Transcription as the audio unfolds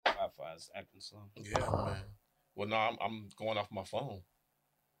Wi-Fi is acting slow. Yeah, man. Well, no, I'm going off my phone.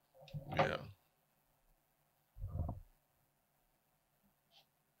 Yeah.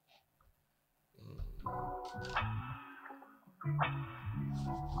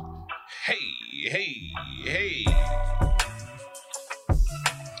 Hey, hey, hey.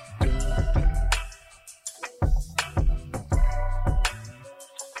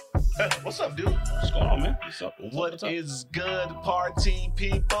 What's up, dude? What's going on, man? What's up? What is good, party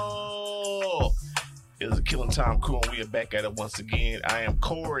people? It's a Killing Time crew, and we are back at it once again. I am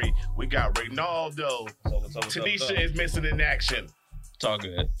Corey. We got Reynaldo. Tanisha is missing in action. It's all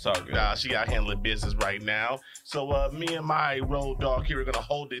good. It's all good. Nah, she out handling business right now. So me and my road dog here are gonna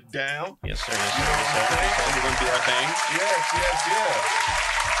hold it down. Yes, sir. Yes, sir. Yes, sir. We're gonna do our thing. Yes.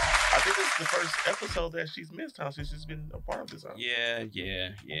 I think this is the first episode that she's missed, huh? She's been a part of this, huh?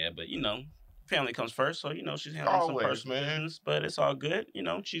 Yeah. But family comes first, so she's handling Always, some personal man. business. But it's all good.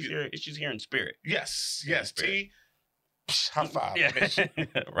 She's here. She's here in spirit. Yes. Spirit. T. High five. Yeah.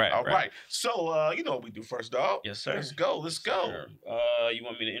 Right. All right. So you know what we do first, dog. Yes, sir. Let's go. Sure. You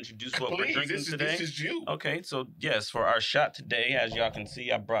want me to introduce what we're Please, drinking today? This is you. Okay, so yes, for our shot today, as y'all can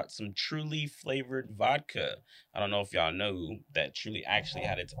see, I brought some Truly flavored vodka. I don't know if y'all know that Truly actually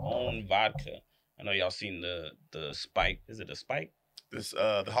had its own vodka. I know y'all seen the Spike. Is it a Spike? This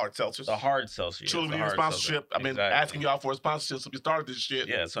the hard seltzers. The hard seltzer. Truly the need a hard sponsorship. seltzer. I've been Exactly. asking y'all for a sponsorship since we started this shit.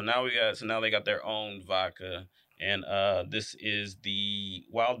 Yeah, so now they got their own vodka. And this is the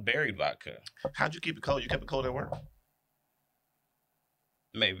wild berry vodka. How'd you keep it cold? You kept it cold at work?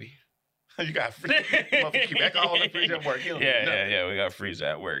 Maybe. You got free. Motherfucker keep alcohol in the fridge at work. Yeah. We got freezer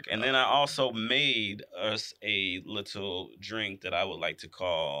at work. And then I also made us a little drink that I would like to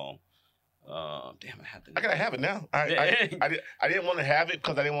call. Damn, I gotta have it now. I didn't want to have it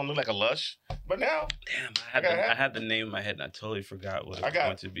because I didn't want to look like a lush. But now, damn, I had the name in my head and I totally forgot what it was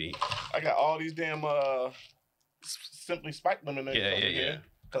going to be. I got all these damn Simply Spiked them in there. Yeah.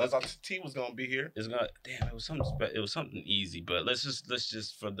 Because I thought T was gonna be here. It was something easy, but let's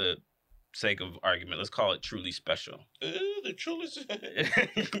just for the sake of argument, let's call it Truly Special. The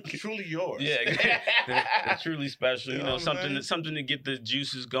truly yours. Yeah, the Truly Special. You know something to get the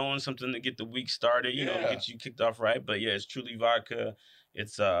juices going, something to get the week started. To get you kicked off right. But yeah, it's Truly vodka.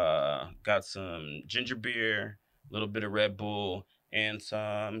 It's got some ginger beer, a little bit of Red Bull, and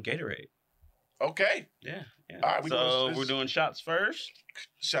some Gatorade. Okay. Yeah. All right, we're doing shots first.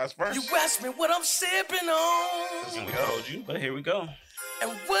 Shots first. You asked me what I'm sipping on. And we told you, but here we go. And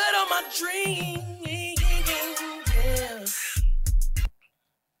what are my dreams? Yeah.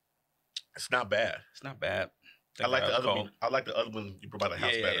 It's not bad. It's not bad. I like the other one. I like the other one you brought by the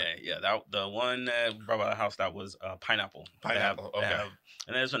house better. Yeah. The one that brought by the house, that was pineapple. Pineapple. Okay.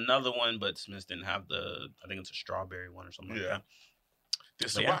 And there's another one, but Smith didn't have I think it's a strawberry one or something like that. The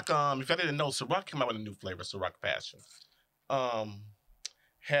Ciroc, if I didn't know, Ciroc came out with a new flavor, Ciroc Passion.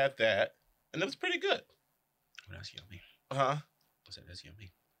 Had that, and it was pretty good. Oh, that's yummy. Huh? I said that's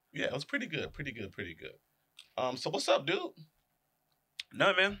yummy. Yeah, it was pretty good. So what's up, dude?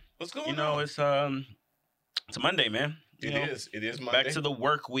 No, man. What's going on? It's a Monday, man. It is Monday. Back to the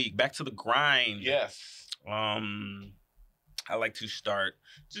work week. Back to the grind. Yes. I like to start,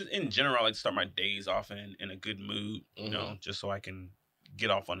 just in general, I like to start my days off in a good mood, just so I can get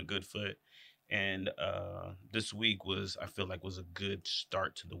off on a good foot. And this week I feel like was a good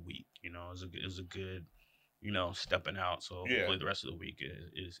start to the week. It was a good, stepping out. So hopefully the rest of the week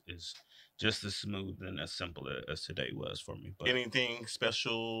is just as smooth and as simple as today was for me. But anything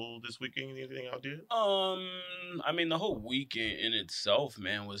special this weekend? Anything y'all did? I mean, the whole weekend in itself,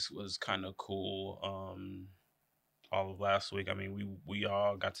 man, was kind of cool. All of last week, I mean, we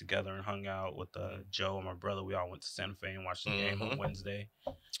all got together and hung out with Joe and my brother. We all went to Santa Fe and watched the game on Wednesday.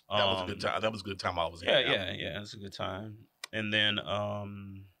 That was a good time. That was a good time. I was yeah. It's a good time. And then,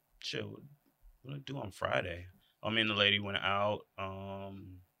 shit, what did I do on Friday? Me and the lady went out,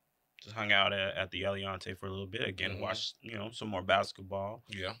 just hung out at the Eliante for a little bit. Again, watched some more basketball.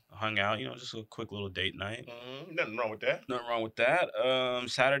 Yeah, hung out. Just a quick little date night. Nothing wrong with that. Nothing wrong with that.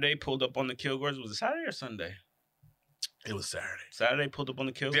 Saturday pulled up on the Kilgores. Was it Saturday or Sunday? It was Saturday. Saturday pulled up on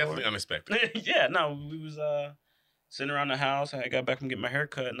the Kilgore. Definitely unexpected. Yeah, no, we was sitting around the house. I got back from getting my hair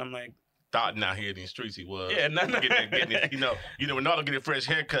cut, and I'm like, thought out here in these streets he was. Yeah, no. Getting his, Ronaldo get a fresh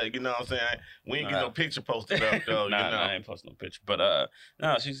haircut. You know what I'm saying? We ain't get no picture posted up though. I ain't posting no picture. But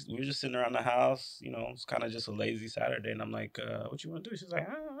no, we were just sitting around the house. It's kind of just a lazy Saturday, and I'm like, what you want to do? She's like,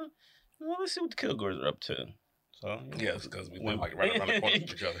 well, let's see what the Kilgores are up to. So Yes, because we went like right around the corner from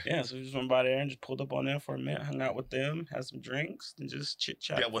each other. Yeah, so we just went by there and just pulled up on there for a minute, hung out with them, had some drinks, and just chit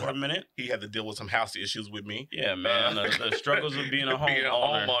chat for a minute. He had to deal with some house issues with me. Yeah, man. The struggles of being a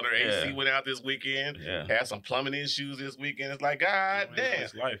homeowner. AC went out this weekend. Yeah. Had some plumbing issues this weekend. It's like, God damn.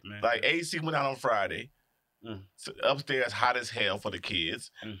 It's life, man. Like AC went out on Friday. Mm. So upstairs hot as hell for the kids.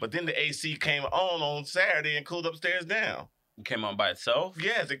 But then the AC came on Saturday and cooled upstairs down. It came on by itself?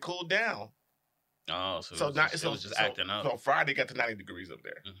 Yes, it cooled down. Oh, so it was just acting up. So Friday got to 90 degrees up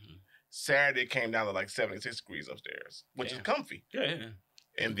there. Mm-hmm. Saturday came down to like 76 degrees upstairs, which is comfy. Yeah.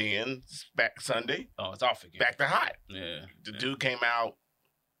 And then back Sunday. Oh, it's off again. Back to hot. Yeah. The dude came out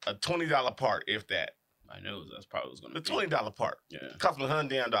a $20 part, if that. I knew that's probably what it was going to be. The $20 part. Yeah. Cost me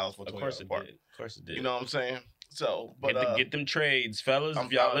 $100 for a $20 part. Of course it did. You know what I'm saying? So, but get them trades, fellas.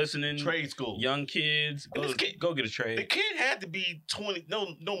 If y'all listening, trade school, young kids, go get a trade. The kid had to be 20,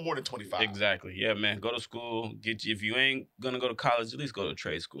 no more than 25. Exactly. Yeah, man. Go to school. If you ain't gonna go to college, at least go to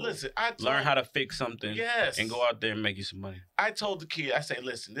trade school. Listen, learn how to fix something. Yes, and go out there and make you some money. I told the kid, I say,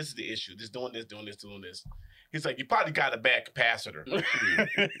 listen, this is the issue. This doing this. He's like, you probably got a bad capacitor.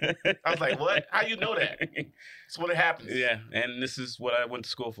 I was like, what? How you know that? That's what it happens. Yeah, and this is what I went to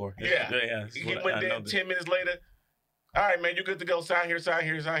school for. Yeah. He went there 10 minutes later. All right, man, you're good to go. Sign here.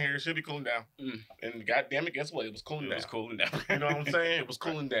 It should be cooling down. And goddamn it, guess what? It was cooling down. You know what I'm saying? It was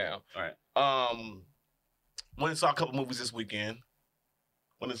cooling down. All right. Went and saw a couple movies this weekend.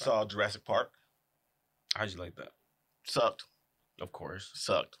 Went and saw Jurassic Park. How'd you like that? Sucked. Of course.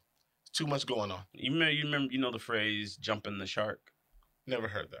 Sucked. Too much going on. You remember the phrase "jumping the shark"? Never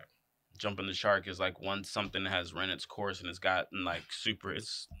heard that. Jumping the shark is like once something has run its course and it's gotten like super.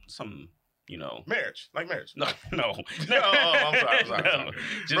 It's some, marriage, like marriage. No. I'm sorry. No.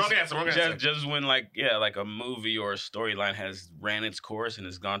 Wrong answer. Just when like a movie or a storyline has ran its course and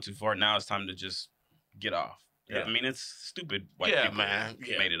it's gone too far. Now it's time to just get off. Yeah. I mean, it's stupid. White people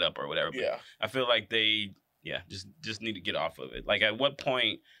made it up or whatever. But I feel like they just need to get off of it. Like at what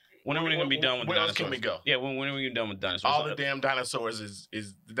point? When are we going to be done with dinosaurs? Where else can we go? Yeah, when are we done with dinosaurs? All the damn dinosaurs is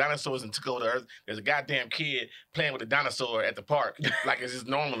the dinosaurs and took over the earth. There's a goddamn kid playing with a dinosaur at the park like it's just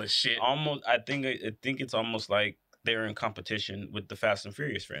normal as shit. Almost, I think it's almost like they're in competition with the Fast and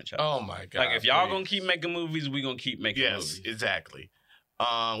Furious franchise. Oh my god! Like if y'all gonna keep making movies, we gonna keep making movies. Yes, exactly.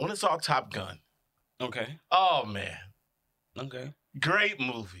 When it's all Top Gun. Okay. Oh man. Okay. Great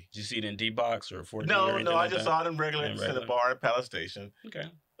movie. Did you see it in D-Box or 4D? No, I just saw it in regular Cinebar at Palace Station. Okay.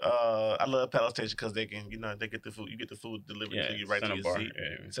 I love Palace Station because they can, they get the food. You get the food delivered to you right to your seat.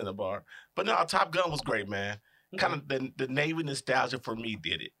 Cinebar. But no, Top Gun was great, man. Kind of the Navy nostalgia for me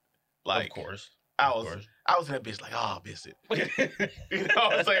did it. Like, of course. I was in that bitch like, oh, I miss it. You know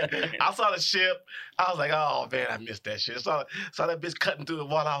what I'm saying? I saw the ship. I was like, oh, man, I missed that shit. Saw that bitch cutting through the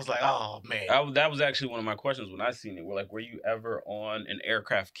water. I was like, oh, man. That was actually one of my questions when I seen it. Were you ever on an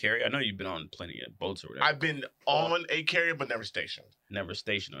aircraft carrier? I know you've been on plenty of boats or whatever. I've been on a carrier, but never stationed. Never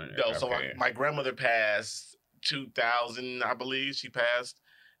stationed on an aircraft carrier. My grandmother passed 2000, I believe. She passed.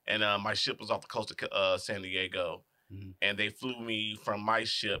 And my ship was off the coast of San Diego. Mm-hmm. And they flew me from my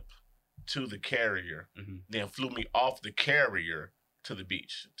ship to the carrier, then flew me off the carrier to the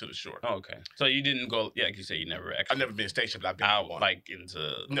beach, to the shore. Oh, okay. So you didn't go, like you said, you never actually... I've never been stationed, but I've been out, on. like,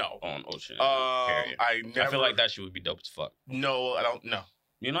 into... No. On ocean carrier. I feel like that shit would be dope as fuck. No, I don't know.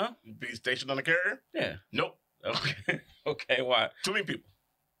 You know? Be stationed on a carrier? Yeah. Nope. Okay. Okay, why? Too many people.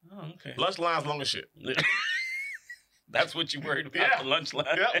 Oh, okay. Lunch line's long as shit. That's what you worried about, the lunch line?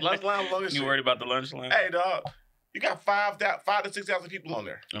 Yeah, lunch line's long as shit. You worried about the lunch line? Hey, dog. You got 5,000 to 6,000 people on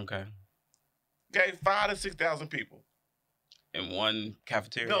there. Okay. Okay, 5,000 to 6,000 people. In one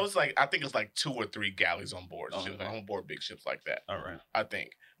cafeteria? No, I think it's like 2 or 3 galleys on board. On board big ships like that. All right. I think.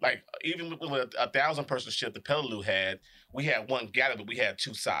 Like, even with a 1,000-person ship the Peleliu had, we had one galley, but we had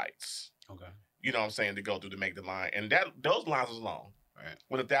 2 sides. Okay. You know what I'm saying? To go through to make the line. And those lines was long. Right.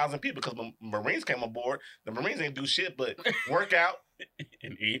 With 1,000 people, because when Marines came on board, the Marines ain't do shit but work out.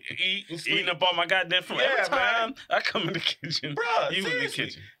 And eat and sleep. Eating up all my goddamn food. Every time I come in the kitchen, bruh, you in the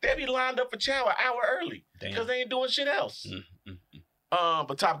kitchen. They be lined up for chow an hour early because they ain't doing shit else.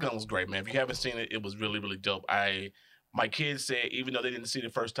 But Top Gun was great, man. If you haven't seen it, it was really, really dope. My kids said even though they didn't see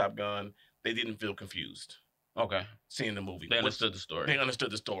the first Top Gun, they didn't feel confused. Okay. Seeing the movie. They understood the story. They understood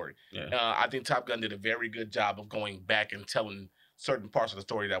the story. Yeah. I think Top Gun did a very good job of going back and telling certain parts of the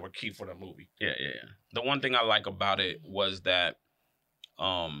story that were key for the movie. Yeah. The one thing I like about it was that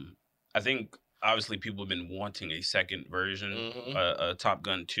I think obviously people have been wanting a second version, Top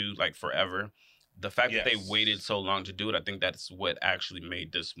Gun 2, like forever. The fact that they waited so long to do it, I think that's what actually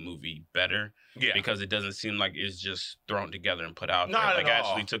made this movie better. Yeah. Because it doesn't seem like it's just thrown together and put out there. Like,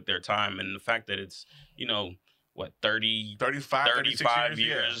 actually took their time. And the fact that it's, what 30, 35, 35 years,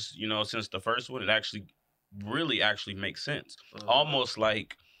 years, you know, since the first one. It actually makes sense. yeah. Almost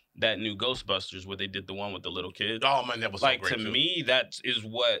like that new Ghostbusters where they did the one with the little kids. Oh man, that was like so great to too. me, that is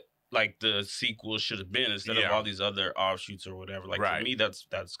what like the sequel should have been instead of Yeah. all these other offshoots or whatever. Like Right. to me, that's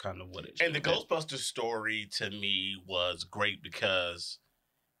kind of what it. And the should have been. Ghostbusters story to me was great because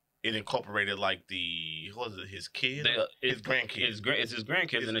it incorporated like his kid, his grandkid. It's his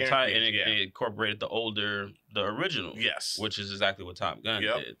grandkids, His and grandkids, it incorporated the original. Yes. which is exactly what Top Gun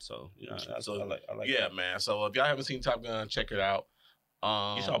Yep. did. So that's So, I like. yeah, that. man. So if y'all haven't seen Top Gun, check it out.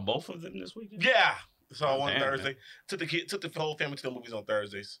 You saw both of them this weekend? Yeah. Saw Oh, one damn, Thursday. Took the whole family to the movies on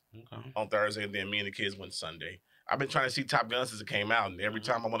Thursdays. Okay. On Thursday, and then me and the kids went Sunday. I've been trying to see Top Gun since it came out, and every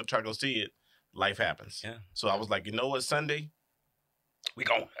time I want to try to go see it, life happens. Yeah. So I was like, you know what, Sunday, we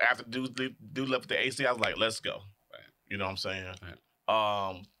go. After dude left with the AC, I was like, let's go. Right. You know what I'm saying?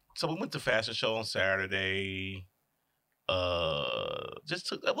 Right. So we went to fashion show on Saturday.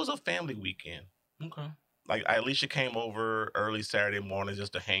 That was a family weekend. Okay. Like Alicia came over early Saturday morning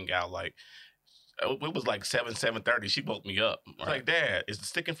just to hang out. Like it was like 7:30. She woke me up. I was Right. like, Dad, is the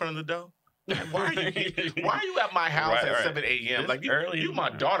stick in front of the door? Like, why are you here? Why are you at my house Right, at right. 7 a.m.? This Like early you in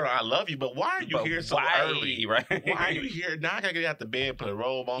my the- daughter. I love you, but why are you But here so why, early? Right? Why are you here? Now I gotta get out the bed, put a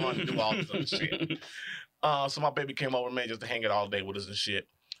robe on, and do all this other shit. So my baby came over, man, just to hang it all day with us and shit.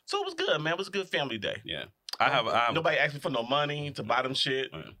 So it was good, man. It was a good family day. Yeah. I have Nobody asked me for no money to buy them shit.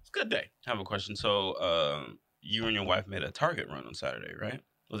 Right. It's a good day. I have a question. So, you and your wife made a Target run on Saturday, right?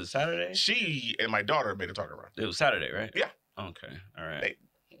 Was it Saturday? She and my daughter made a Target run. It was Saturday, right? Yeah. Okay. All right.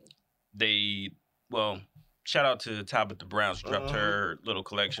 Well, shout out to Tabitha Brown. She dropped her little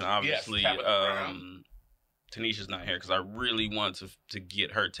collection. Obviously, Tabitha Brown. Tanisha's not here because I really want to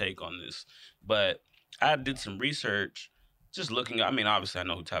get her take on this. But I did some research. Just looking, I mean, obviously I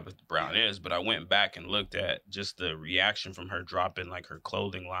know who Tabitha Brown is, but I went back and looked at just the reaction from her dropping like her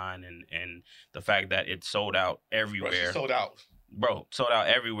clothing line and the fact that it sold out everywhere. Bro, she sold out. Bro, sold out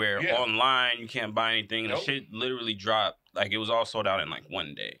everywhere. Yeah. Online, you can't buy anything. Nope. The shit literally dropped. Like it was all sold out in like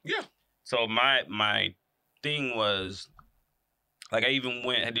one day. Yeah. So my thing was, like I even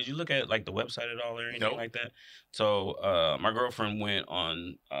went. Did you look at like the website at all or anything Nope. like that? So my girlfriend went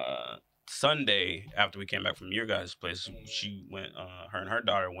on Sunday after we came back from your guys' place. She went. Her and her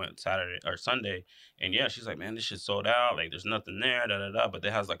daughter went Saturday or Sunday, and yeah, she's like, man, this shit sold out. Like there's nothing there. Da da da. But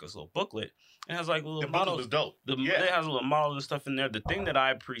it has like this little booklet. It has like little The booklet models. was dope. It has a little models and stuff in there. The thing that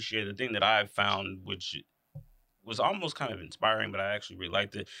I appreciate, the thing that I found, which was almost kind of inspiring, but I actually really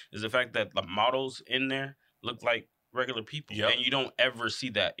liked it, is the fact that the models in there look like regular people. Yep. And you don't ever see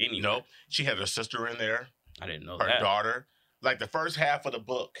that anywhere. Nope. She had her sister in there, I didn't know her that. daughter. Like the first half of the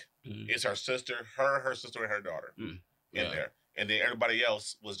book Mhm. is her sister, her sister, and her daughter in Yeah. there. And then everybody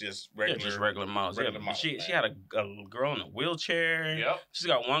else was just Yeah, regular. just regular models. regular Yeah, models, she man. had a girl in a wheelchair. Yep. She's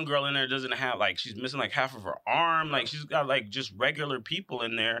got one girl in there that doesn't have, like, she's missing like half of her arm. Like she's got like just regular people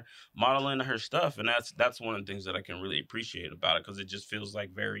in there modeling her stuff, and that's one of the things that I can really appreciate about it because it just feels like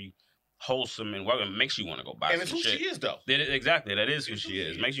very wholesome and welcome. It makes you want to go buy And some it's who shit. she is, though. Exactly, that is who It's she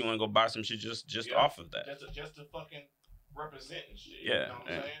is. Makes you want to go buy some shit just Yeah. off of that. Just to fucking represent and shit. Yeah, You know what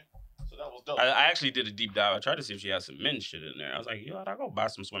yeah. I'm saying? So that was dope. I actually did a deep dive. I tried to see if she had some men's shit in there. I was like, yo, I'll go buy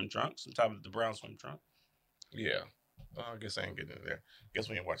some swim trunks, some Tabitha Brown swim trunk. Yeah. I guess I ain't getting in there. Guess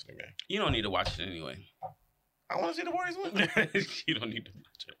we ain't watching the game. You don't need to watch it anyway. I want to see the Warriors win. You don't need to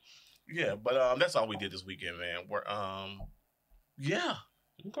watch it. Yeah, but that's all we did this weekend, man. We're yeah.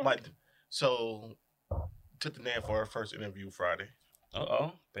 Okay. Like so took the nan for her first interview Friday.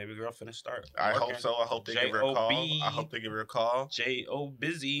 Uh-oh. Baby girl finna start. I hope working. so. I hope they give her a call. J.O.B.. I hope they give her a call. J.O.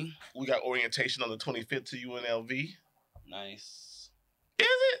 busy. We got orientation on the 25th to UNLV. Nice. Is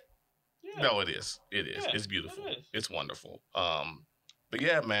it? Yeah. No, it is. It is. Yeah, It's beautiful. it is. It's wonderful. But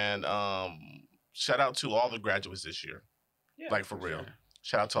yeah, man. Shout out to all the graduates this year. Yeah, Like, for real.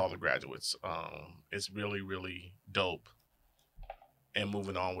 Shout out to all the graduates. It's really, really dope. And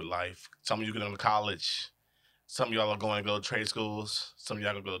moving on with life. Some of you going to college. Some of y'all are going to go to trade schools. Some of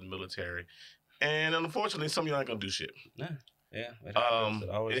y'all are going to go to the military. And unfortunately, some of y'all ain't going to do shit. Yeah. It happens. It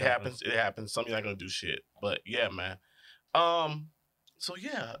always It happens. Some of y'all not going to do shit. But yeah, man. So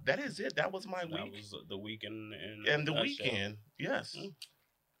yeah, that is it. That was my That week. was the weekend. And the weekend, yes.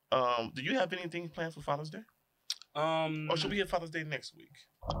 Do you have anything planned for Father's Day? Or should we get Father's Day next week?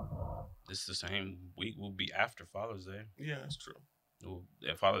 This the same week will be after Father's Day. Yeah, that's true. Well,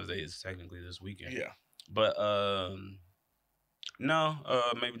 yeah, Father's Day is technically this weekend. Yeah. But no,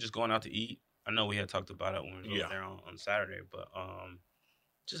 maybe just going out to eat. I know we had talked about it when we were there on Saturday, but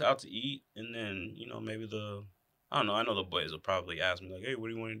just out to eat, and then maybe the I don't know. I know the boys will probably ask me like, "Hey, what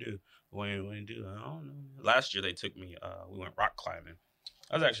do you want to do? What do you want to do?" I don't know. Last year they took me. We went rock climbing.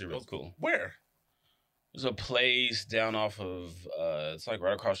 That was actually really cool. Where? There's a place down off of. It's like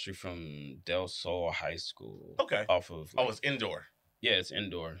right across the street from Del Sol High School. Okay. Off of. Like, it's indoor. Yeah, it's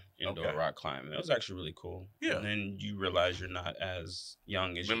indoor Okay. rock climbing. It was actually really cool. Yeah. And then you realize you're not as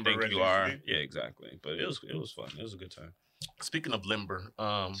young as you Limber think as you you are. used to Yeah, exactly. But it was fun. It was a good time. Speaking of limber,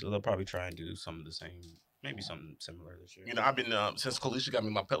 So they'll probably try and do some of the same, maybe something similar this year. you know, I've been since Kalisha got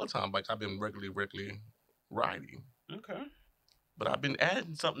me my Peloton bike, I've been regularly riding. Okay. But I've been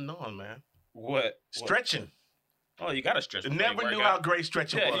adding something on, man. What? Stretching. Oh, you gotta stretch. Before Never you work knew out. how great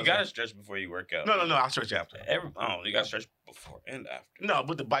stretching Yeah, was. you gotta stretch before you work out. No, I'll stretch after. You gotta stretch before and after. No,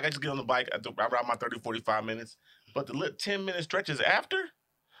 with the bike, I just get on the bike. I ride my 30, 45 minutes. But the 10-minute stretches after?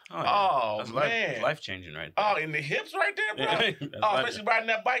 Oh, That's man. life changing right there. Oh, in the hips right there, bro? Especially riding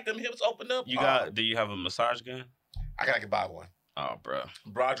that bike, them hips opened up. Do you have a massage gun? I gotta buy one. Oh, bro.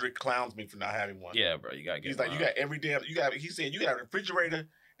 Broderick clowns me for not having one. Yeah, bro, you gotta get He's one. like, he said, you got a refrigerator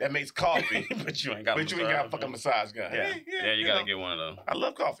that makes coffee, but you ain't got a fucking massage gun. Yeah, you gotta get one of those. I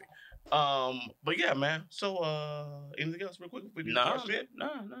love coffee. But yeah, man. So, anything else real quick? No.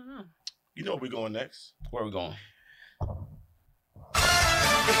 You know where we going next. Where are we going?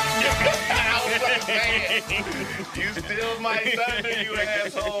 You still my thunder, you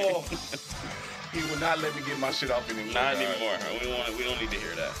asshole. He will not let me get my shit off anymore. Not anymore. We don't need to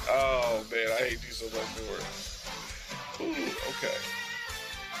hear that. Oh man, I hate you so much for it. Ooh, okay.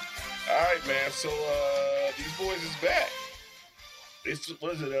 All right, man. So these boys is back. It's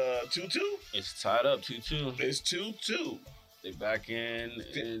 2-2? It's tied up 2-2. It's 2-2. They back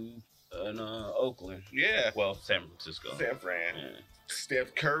in Oakland. Yeah. Well, San Francisco. San Fran. Yeah.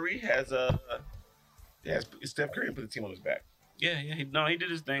 Steph Curry has Steph Curry put the team on his back. Yeah. He did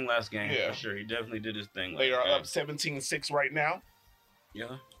his thing last game. Yeah. For sure. He definitely did his thing. They are up 17-6 right now.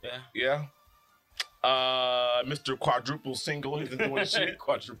 Yeah. Mr. Quadruple Single isn't doing shit.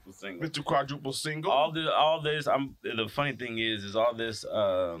 Quadruple single. Mr. Quadruple Single. All this. The funny thing is all this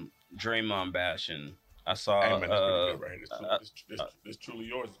Draymond bashing. I saw. Hey man, that's pretty good right here. This truly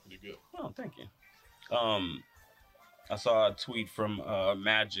yours is pretty good. Oh, thank you. I saw a tweet from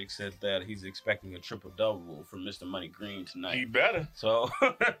Magic said that he's expecting a triple double from Mr. Money Green tonight. He better. So,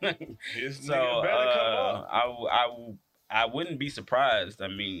 His nigga better come up. I wouldn't be surprised. I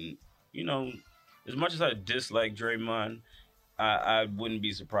mean, you know, as much as I dislike Draymond, I wouldn't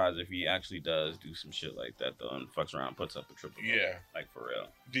be surprised if he actually does do some shit like that though and fucks around, puts up a triple double. Yeah. Like for real.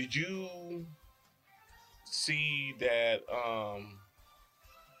 Did you see that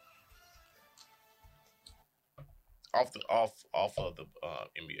off of the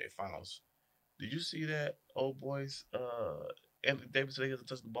NBA Finals? Did you see that old boys Anthony Davis said he hasn't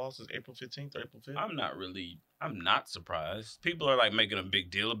touched the ball since April 15th or April 5th? I'm not surprised. People are like making a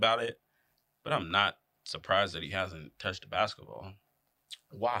big deal about it, but I'm not surprised that he hasn't touched a basketball.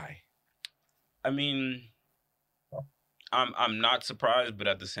 Why? I mean, I'm not surprised, but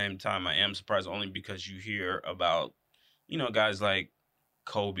at the same time, I am surprised only because you hear about, you know, guys like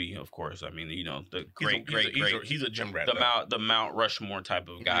Kobe, of course. I mean, you know, the great. He's a gym rat. The Mount Rushmore type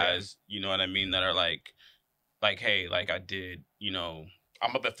of guys. Yeah. You know what I mean? That are like, hey, like I did, you know.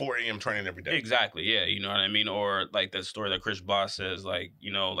 I'm up at 4 a.m. training every day. Exactly, yeah, you know what I mean? Or like that story that Chris Bosh says, like,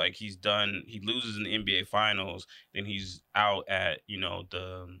 you know, like he loses in the NBA Finals, then he's out at, you know,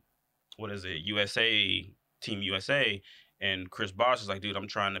 Team USA, and Chris Bosh is like, dude, I'm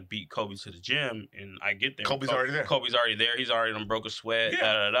trying to beat Kobe to the gym, and I get there. Kobe's already there. He's already done broke a sweat,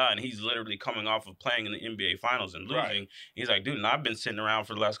 yeah. And he's literally coming off of playing in the NBA Finals and losing. Right. He's like, dude, and I've been sitting around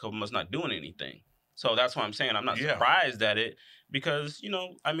for the last couple months not doing anything. So that's why I'm saying I'm not surprised at it because, you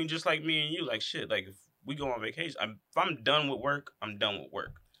know, I mean, just like me and you, like, shit, like, if we go on vacation, if I'm done with work, I'm done with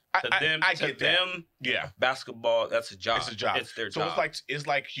work. I get them, basketball, that's a job. It's a job. It's their job. So it's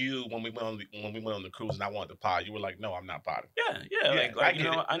like you when we went on the cruise and I wanted to pod. You were like, no, I'm not podding. Yeah. Like you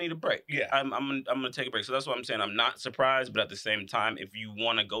know, I need a break. Yeah, I'm gonna take a break. So that's what I'm saying. I'm not surprised, but at the same time, if you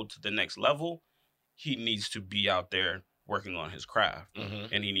want to go to the next level, he needs to be out there working on his craft,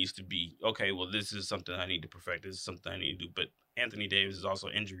 and he needs to be okay. Well, this is something I need to perfect. This is something I need to do, but. Anthony Davis is also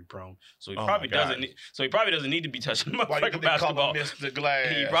injury prone, so he probably doesn't. So he probably doesn't need to be touching motherfucking basketball. Mr. Glass.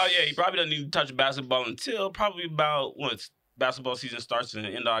 He probably doesn't need to touch basketball until probably about once basketball season starts in the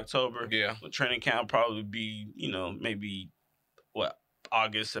end of October. Yeah, training camp probably be maybe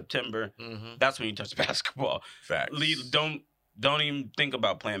August, September. That's when you touch basketball. Facts. Don't even think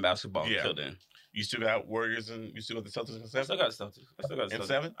about playing basketball until then. You still got Warriors and you still got the Celtics in 7? I still got Celtics. In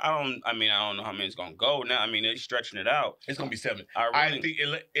 7? I don't know how many it's gonna go now. I mean, they're stretching it out. It's gonna be 7. I think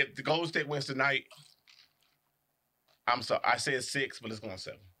if the Golden State wins tonight, I'm sorry. I said 6, but it's going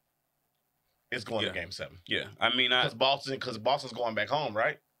 7. It's going to Yeah. game 7. Yeah, I mean, Because Boston's going back home,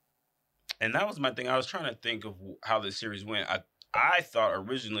 right? and that was my thing. I was trying to think of how the series went. I thought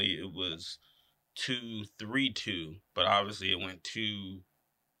originally it was 2-3-2, but obviously it went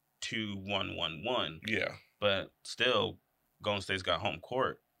 2-1-1-1. Yeah. But still, Golden State's got home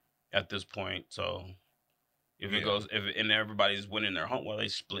court at this point. So if it goes, and everybody's winning their home, well, they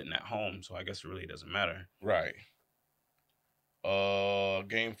splitting at home. So I guess it really doesn't matter. Right.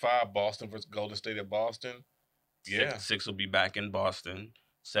 Game 5, Boston versus Golden State at Boston. Yeah. 6 will be back in Boston.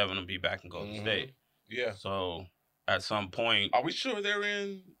 7 will be back in Golden State. Yeah. So at some point, Are we sure they're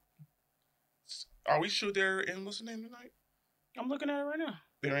in? What's the name tonight? I'm looking at it right now.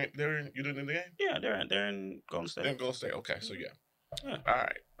 They're in. You didn't in the game? Yeah, they're in Golden State. They're in Golden State. Okay, so yeah. Yeah. All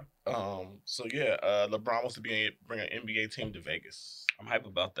right. So yeah. LeBron wants to bring an NBA team to Vegas. I'm hype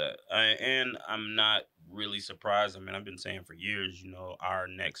about that, and I'm not really surprised. I mean, I've been saying for years, our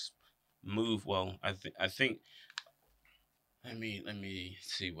next move. Well, I think. Let me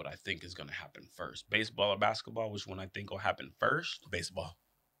see what I think is going to happen first. Baseball or basketball? Which one I think will happen first? Baseball.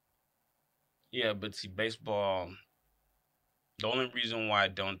 Yeah, but see, baseball. The only reason why I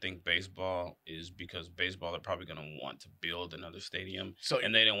don't think baseball is because baseball, they're probably going to want to build another stadium,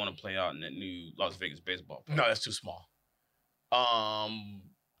 and they don't want to play out in that new Las Vegas baseball park. No, that's too small.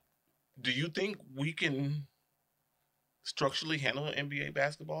 Do you think we can structurally handle an NBA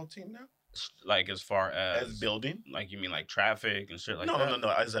basketball team now? Like as far as building? Like you mean like traffic and shit like that? No.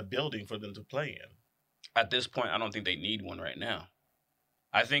 As a building for them to play in. At this point, I don't think they need one right now.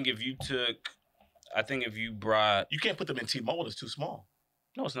 I think if you brought... You can't put them in T-Mobile. It's too small.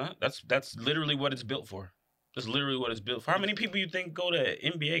 No, it's not. That's literally what it's built for. That's literally what it's built for. How many people you think go to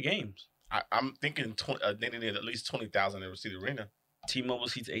NBA games? I'm thinking they need at least 20,000 in the arena. T-Mobile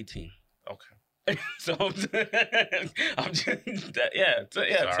seats 18. Okay. So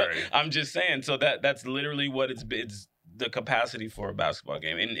I'm just saying. So that's literally what it's the capacity for a basketball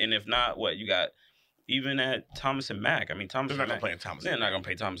game. And if not, what you got? Even at Thomas and Mack. I mean, Thomas. They're not going to play in Thomas. They're not going to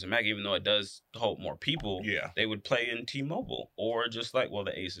play Thomas and Mack, even though it does hold more people. Yeah, they would play in T-Mobile or just like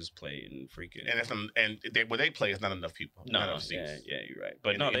the Aces play in freaking. And where they play is not enough people. No, yeah, you're right.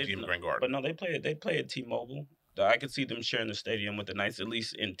 But they play at T-Mobile. I could see them sharing the stadium with the Knights at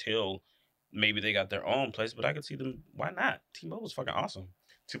least until maybe they got their own place. But I could see them. Why not? T-Mobile's fucking awesome.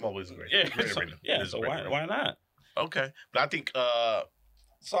 T-Mobile is great. Yeah, so why not? Okay, but I think so.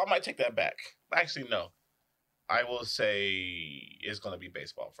 I might take that back. Actually, no. I will say it's going to be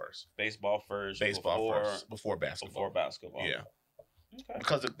baseball first. Baseball first. Before basketball. Before basketball. Yeah. Okay.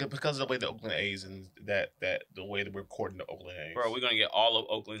 Because of the way the Oakland A's and that the way that we're courting the Oakland A's. Bro, we're gonna get all of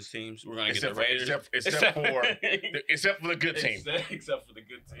Oakland's teams. We're gonna get the Raiders. Except for the good team. Except for the good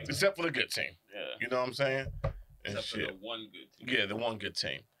team. Except for the good team. Yeah. You know what I'm saying? Except for the one good team. Yeah, the one good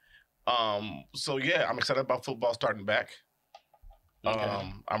team. So yeah, I'm excited about football starting back.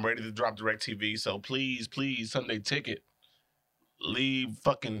 Okay. I'm ready to drop DirecTV. So please, Sunday Ticket, leave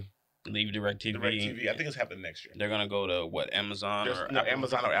DirecTV. I think it's happening next year. They're gonna go to what? Amazon or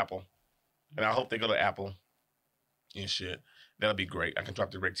Amazon or Apple, and I hope they go to Apple. And shit, that'll be great. I can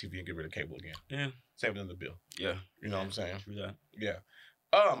drop DirecTV and get rid of cable again. Yeah, save it in the bill. Yeah, you know what I'm saying. True that. Yeah.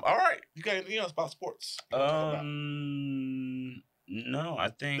 All right. You got anything else about sports? No, I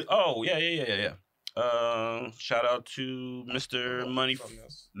think. Oh yeah. Shout out to Mr. Money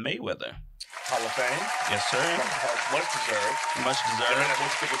Mayweather. Hall of Fame. Yes, sir. Much deserved.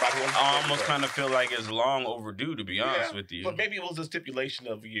 I almost kind of feel like it's long overdue, to be honest with you. But maybe it was a stipulation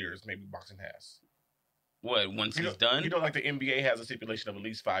of years. Maybe boxing has. What, once he's done? Like the NBA has a stipulation of at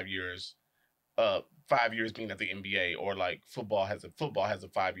least 5 years. 5 years being at the NBA, or like football has a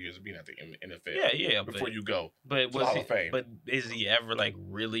 5 years of being at the NFL. Yeah. Before you go. But Hall of Fame. But is he ever like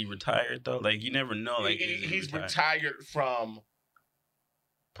really retired though? Like you never know. Like he's retired from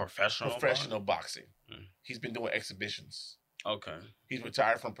professional boxing. He's been doing exhibitions. Okay. He's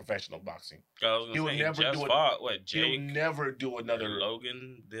retired from professional boxing. He will never He'll never do another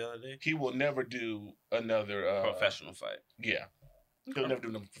Logan the other day. He will never do another professional fight. Yeah. He'll never do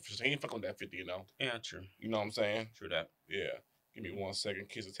another professional. He ain't fucking with that 50, Yeah, true. You know what I'm saying? True that. Yeah. Give me 1 second.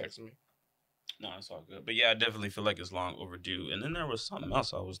 Kids are texting me. No, it's all good. But yeah, I definitely feel like it's long overdue. And then there was something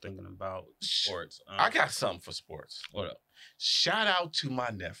else I was thinking about sports. I got something for sports. What up? Shout out to my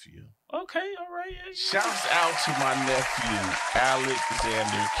nephew. Okay, all right. Yeah. Shouts out to my nephew,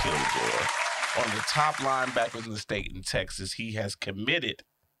 Alexander Kildor. One of the top linebackers in the state in Texas. He has committed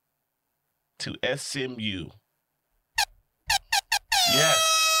to SMU.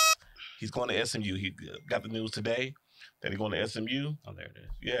 Yes. He's going to SMU. He got the news today that he's going to SMU. Oh, there it is.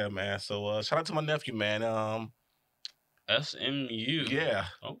 Yeah, man. So shout out to my nephew, man. SMU. Yeah.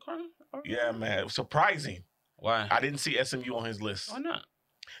 Okay. Yeah, man. Surprising. Why? I didn't see SMU on his list. Why not?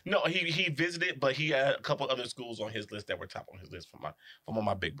 No, he visited, but he had a couple other schools on his list that were top on his list from what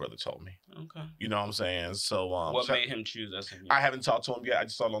my big brother told me. Okay. You know what I'm saying? So what made him choose SMU? I haven't talked to him yet. I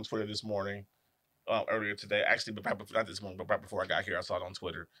just saw it on Twitter this morning, earlier today. Actually, but not this morning, but right before I got here, I saw it on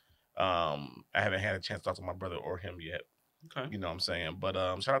Twitter. I haven't had a chance to talk to my brother or him yet. Okay. You know what I'm saying? But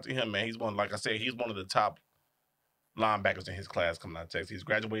shout out to him, man. He's one, like I said, he's one of the top linebackers in his class coming out of Texas. He's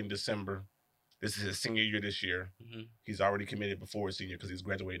graduating December. This is his senior year this year. Mm-hmm. He's already committed before his senior because he's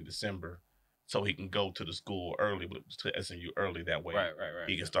graduating December, so he can go to the school early, to SMU early. That way, right.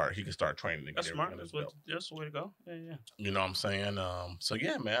 He can start. He can start training. That's smart. That's the way to go. Yeah. You know what I'm saying? So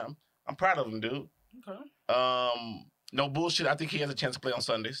yeah, man, I'm proud of him, dude. Okay. No bullshit. I think he has a chance to play on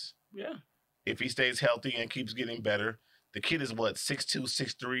Sundays. Yeah. If he stays healthy and keeps getting better. The kid is what, 6'2",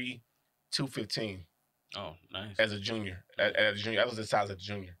 6'3", 215. Oh, nice. As a junior. At a junior. That was his size as a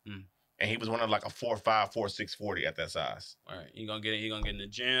junior. Mm. And he was running like a 4'5", 4'6", 40 at that size. All right. He gonna get in the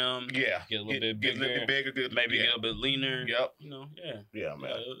gym. Yeah. Get a little bit bigger. Get a little bit bigger. Maybe get a little bit leaner. Yep. You know, yeah. Yeah,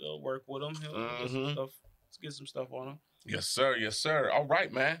 man. It'll work with him. He'll get some stuff. Let's get some stuff on him. Yes, sir. Yes, sir. All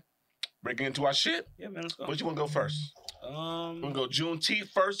right, man. Breaking into our shit. Yeah, man. Let's go. What you want to go first? We want to go Juneteenth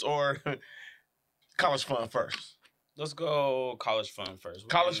first or college fun first? Let's go college fun first.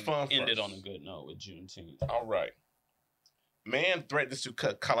 College fun first. End it on a good note with Juneteenth. All right. Man threatens to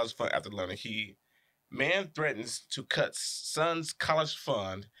cut college fund after learning Man threatens to cut son's college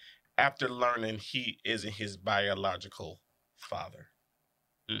fund after learning he isn't his biological father.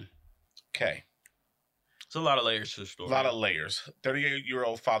 Okay. It's a lot of layers to the story. A lot of layers.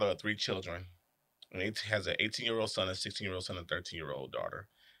 38-year-old father of 3 children. And he has an 18-year-old son, a 16-year-old son, and a 13-year-old daughter.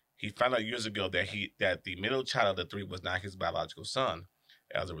 He found out years ago that the middle child of the 3 was not his biological son.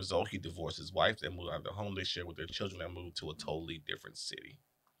 As a result, he divorced his wife and moved out of the home they shared with their children and moved to a totally different city.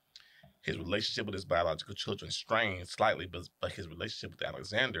 His relationship with his biological children strained slightly, but his relationship with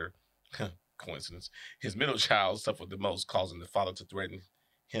Alexander, coincidence, his middle child suffered the most, causing the father to threaten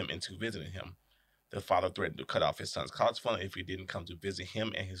him into visiting him. The father threatened to cut off his son's college fund if he didn't come to visit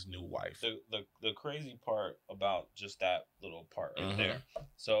him and his new wife. The crazy part about just that little part right there.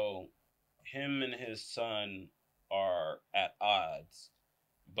 So him and his son are at odds,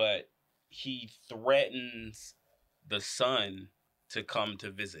 but he threatens the son to come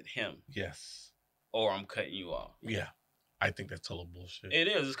to visit him. Yes. Or I'm cutting you off. Yeah. I think that's total bullshit. It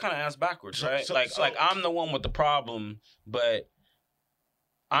is. It's kind of ass backwards, right? So, like I'm the one with the problem, but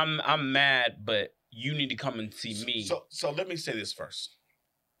I'm mad, but you need to come and see me. So let me say this first.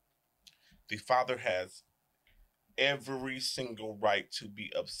 The father has every single right to be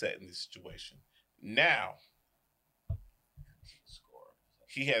upset in this situation. Now,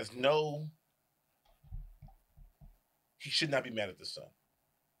 he should not be mad at the son.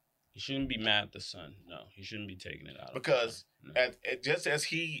 He shouldn't be mad at the son. No, he shouldn't be taking it out. Because just as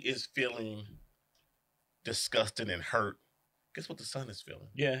he is feeling disgusted and hurt, guess what the son is feeling?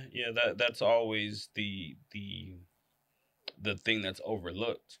 Yeah. That's always the thing that's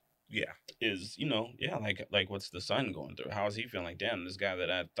overlooked. Yeah. Is, like what's the son going through? How is he feeling? Like, damn, this guy that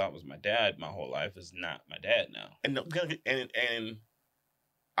I thought was my dad my whole life is not my dad now. And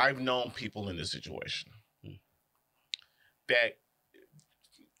I've known people in this situation that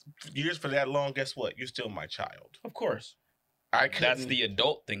years for that long, guess what? You're still my child. Of course. That's the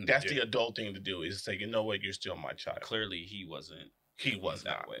adult thing to do. That's the adult thing to do, is say, you know what, you're still my child. Clearly he wasn't. He was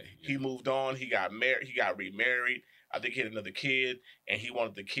that not. way. Yeah. He moved on. He got married. He got remarried. I think he had another kid, and he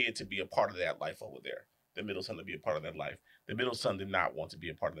wanted the kid to be a part of that life over there. The middle son to be a part of that life. The middle son did not want to be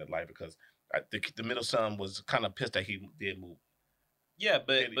a part of that life because the middle son was kind of pissed that he did move. Yeah,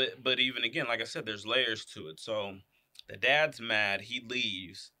 but even again, like I said, there's layers to it. So the dad's mad. He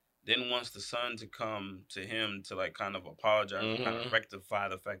leaves. Then wants the son to come to him to like kind of apologize, kind of rectify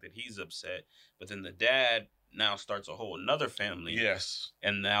the fact that he's upset. But then the dad now starts a whole another family. Yes.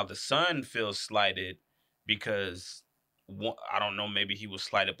 And now the son feels slighted because I don't know, maybe he was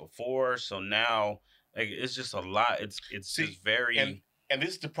slighted before. So now like it's just a lot. It's just very and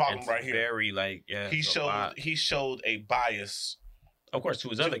this is the problem right here. Very like he showed a bias. Of course, to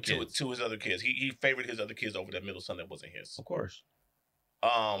his other kids. To his other kids. He favored his other kids over that middle son that wasn't his. Of course.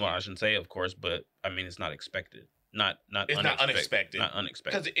 Well, I shouldn't say of course, but I mean it's not expected. Not unexpected. Not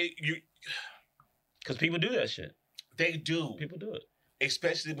unexpected. Because people do that shit. They do. People do it.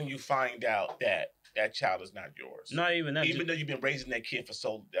 Especially when you find out that child is not yours. Not even that. Even though you've been raising that kid for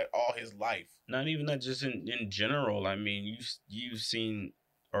all his life. Not even that. Just in general. I mean, you've seen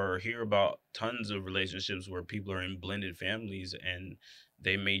or hear about tons of relationships where people are in blended families and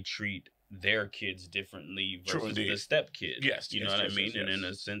they may treat their kids differently True versus indeed. the step kids. Yes, you yes, know what yes, I mean. yes, And in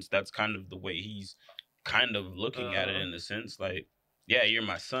yes. a sense, that's kind of the way he's kind of looking at it. Uh-huh. In a sense, like, yeah, you're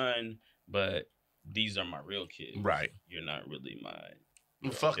my son, but these are my real kids. Right. You're not really my.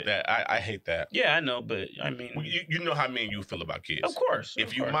 Fuck kid. that. I hate that. Yeah, I know, but I mean, Well, you know how me and you feel about kids. of course. If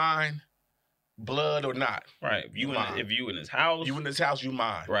of you course. mine, blood or not, right? If you in his house, you in this house, you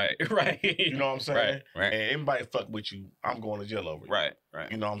mine. right, right. You know what I'm saying? Right, right, And anybody fuck with you, I'm going to jail over you. right,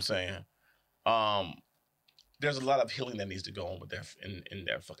 right. You know what I'm saying? There's a lot of healing that needs to go on with that in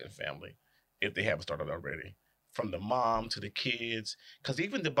their fucking family if they haven't started already. From the mom to the kids, because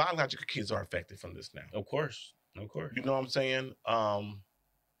even the biological kids are affected from this now. Of course. You know what I'm saying?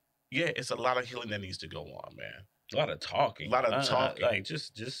 Yeah, it's a lot of healing that needs to go on, man. A lot of talking. A lot of talking. Like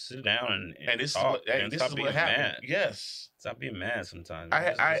just sit down and this talk. is Stop what being happened. mad. Yes. Stop being mad sometimes. I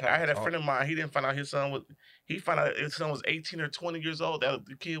Just have had to a friend of mine. He didn't find out his son was. He found out his son was 18 or 20 years old. That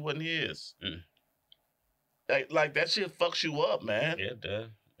the kid wasn't his. Mm. Like that shit fucks you up, man. Yeah, it does.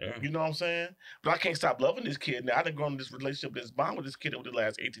 Yeah. You know what I'm saying? But I can't stop loving this kid. Now, I've grown in this relationship, this bond with this kid over the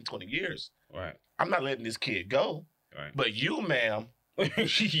last 18, 20 years. Right. I'm not letting this kid go. Right. But you, ma'am,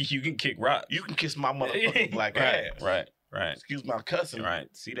 you can kick rocks. you can kiss my motherfucking black right, ass. Right. Excuse my cussing. Right.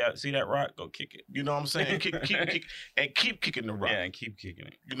 See that rock? Go kick it. You know what I'm saying? Keep kicking the rock. Yeah, and keep kicking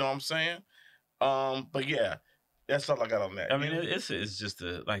it. You know what I'm saying? But yeah, that's all I got on that. I mean, it's just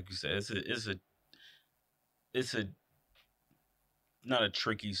a, like you said, it's a not a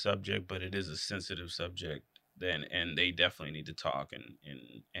tricky subject, but it is a sensitive subject. And they definitely need to talk, and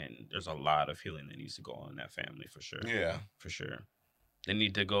there's a lot of healing that needs to go on in that family for sure. Yeah, for sure. They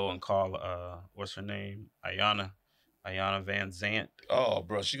need to go and call what's her name, Ayana Van Zant. Oh,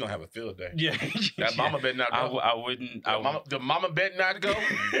 bro, she gonna have a field day. Yeah, that mama better not go. I wouldn't. The mama better not go.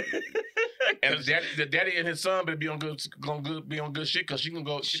 And the daddy and his son better be on good shit, because she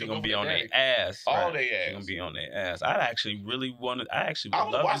gonna be on their ass. All their ass. She gonna be on their ass. I actually really wanted. I would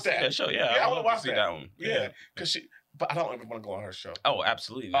love to watch see that show. Yeah, I want to watch that one. Yeah, because but I don't ever want to go on her show. Oh,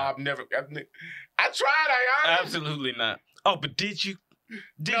 absolutely not. I tried, Ayana. Absolutely not. Oh, but did you?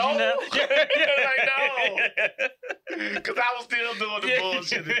 Did no. you know? I know. Because I was still doing the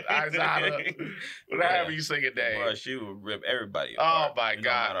bullshit. Ayana. Whatever you say your name. Boy, she would rip everybody apart. Oh, my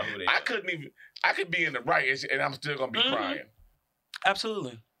God. I could be in the right and I'm still going to be crying.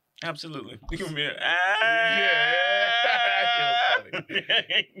 Absolutely. You can be yeah.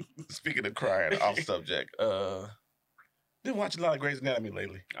 Speaking of crying, off subject. Been watching a lot of Grey's Anatomy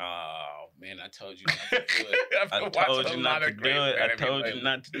lately. Oh man, I told you not to do it. I told you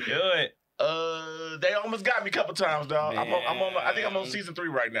not to do it. They almost got me a couple times, dog. Man. I think I'm on season 3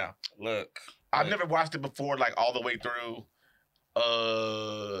 right now. Look, I've never watched it before, like all the way through.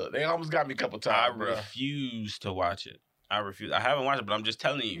 They almost got me a couple times. I refuse to watch it. I refuse. I haven't watched it, but I'm just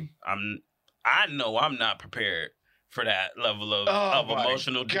telling you, I know I'm not prepared for that level of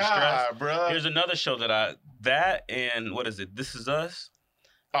emotional distress. Bro. Here's another show and what is it? This Is Us.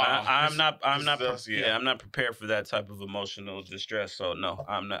 I'm not prepared for that type of emotional distress. So no,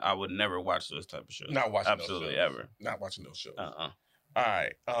 I'm not. I would never watch those type of shows. Not watching absolutely those shows. ever. Not watching those shows. All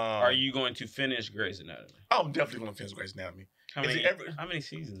right. Are you going to finish Grey's Anatomy? I'm definitely going to finish Grey's Anatomy. How many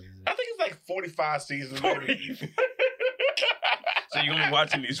seasons is it? I think it's like 45 seasons. 40. So you're gonna be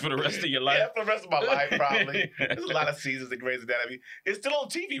watching these for the rest of your life? Yeah, for the rest of my life, probably. There's a lot of seasons of Grey's Anatomy. It's still on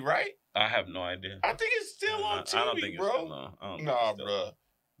TV, right? I have no idea. I think it's still on TV, I don't think bro. It's still on. Nah, bro.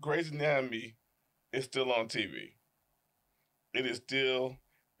 Grey's Anatomy is still on TV. It is still.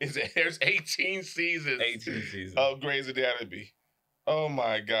 There's 18 seasons. 18 seasons of Grey's Anatomy. Oh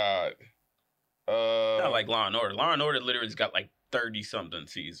my God. Not like Law and Order. Law and Order literally's got like 30-something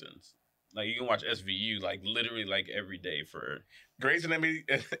seasons. Like you can watch SVU like literally like every day for. Grey's Anatomy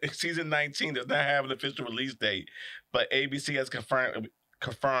season 19 does not have an official release date, but ABC has confirmed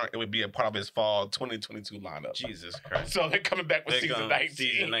it would be a part of its fall 2022 lineup. Jesus Christ! So they're coming back with season 19.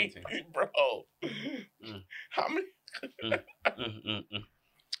 Season 19, bro. How many?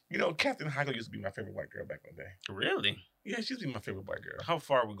 You know, Captain Heigl used to be my favorite white girl back in the day. Really? Yeah, she used to be my favorite white girl. How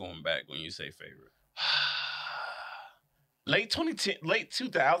far are we going back when you say favorite? Late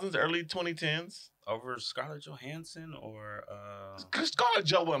 2000s, early 2010s. Over Scarlett Johansson or Cause Scarlett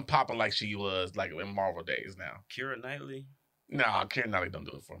Jo wasn't popping like she was like in Marvel days now. Keira Knightley? Nah, Keira Knightley don't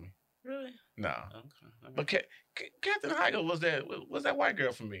do it for me. Really? Nah. Okay. But Captain Heigl was that white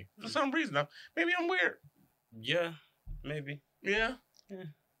girl for me. For some reason. Maybe I'm weird. Yeah, maybe. Yeah.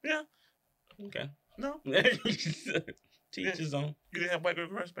 Okay. No. Teach his own. You didn't have white girl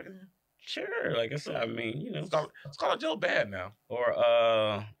crush back then? Sure. Like I said, I mean, you know. Scarlett Jo bad now.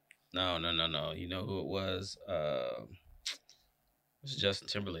 Or no. You know who it was? This is Justin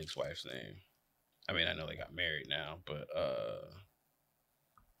Timberlake's wife's name. I mean, I know they got married now, but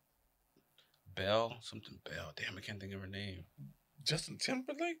Bell, something Bell. Damn, I can't think of her name. Justin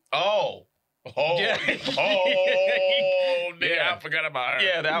Timberlake? Oh, yeah. Yeah, I forgot about her.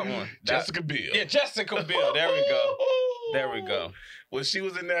 Yeah, that one. Jessica Biel. Yeah, Jessica Biel. There we go. There we go. Well, she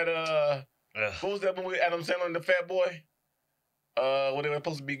was in that, what was that movie, Adam Sandler and the Fat Boy? When they were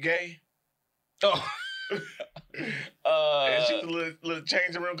supposed to be gay? Oh. And she was a little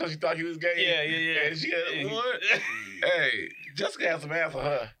changing room because she thought he was gay. Yeah. And she had, what? Hey, Jessica had some ass on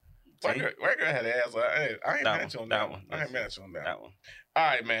her. White girl had an ass on her. Hey, I ain't mad at you on that one. I ain't mad at you on that one. All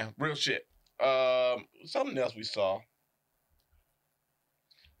right, man. Real shit. Something else we saw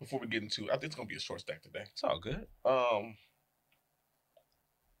before we get into, I think it's gonna be a short stack today. It's all good.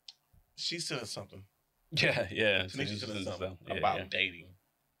 She said something. Yeah. She said something about dating.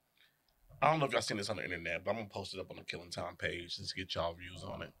 I don't know if y'all seen this on the internet, but I'm gonna post it up on the Killing Time page just to get y'all views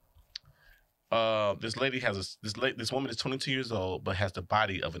on it. This lady has this woman is 22 years old, but has the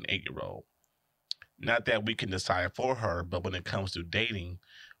body of an 8-year-old. Not that we can decide for her, but when it comes to dating,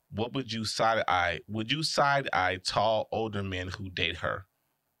 what would you side eye? Would you side eye tall older men who date her?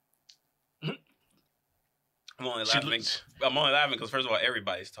 I'm only laughing because first of all,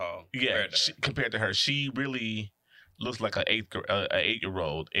 everybody's tall. Yeah, compared to her, she really looks like an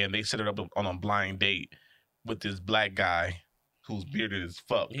 8-year-old, and they set her up on a blind date with this black guy who's bearded as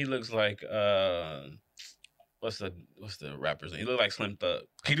fuck. He looks like what's the rapper's name? He look like Slim Thug.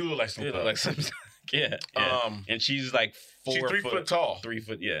 He do look like Slim Thug. Yeah. And she's like 4 she's 3 foot tall. 3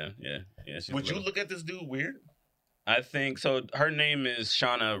 foot. Yeah. Would you look at this dude weird? I think so. Her name is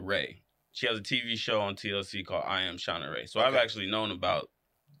Shauna Ray. She has a TV show on TLC called I Am Shauna Ray. So I've actually known about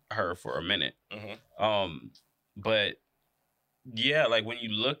her for a minute. Mm-hmm. But yeah, like when you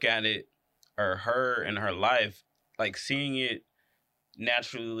look at it, or her and her life, like seeing it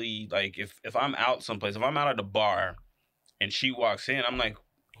naturally, like if I'm out someplace, if I'm out at a bar and she walks in, I'm like,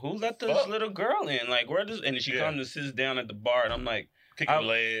 who let this little girl in? Like, where does, and she comes and sits down at the bar, and I'm like,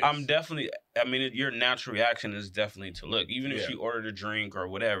 I'm definitely, I mean, your natural reaction is definitely to look. Even if she ordered a drink or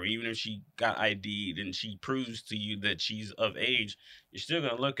whatever, even if she got ID'd and she proves to you that she's of age, you're still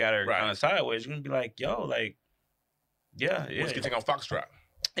going to look at her kind of sideways. You're going to be like, yo, like, yeah. What's getting on Foxtrot?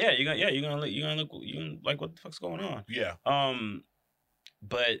 Yeah, you're gonna look like, what the fuck's going on? Yeah.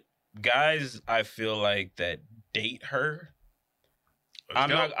 But guys, I feel like that date her. I'm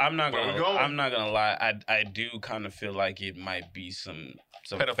not gonna lie. I do kind of feel like it might be some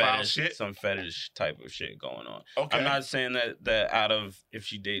fetish type of shit going on. Okay. I'm not saying that out of, if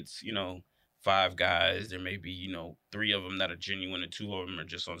she dates 5 guys, there may be 3 of them that are genuine and 2 of them are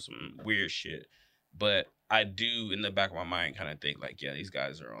just on some weird shit. But I do, in the back of my mind, kind of think like, yeah, these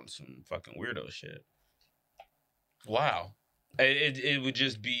guys are on some fucking weirdo shit. Wow. It would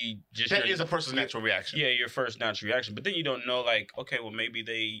just be that is a person's natural reaction. Yeah, your first natural reaction. But then you don't know, like, okay, well, maybe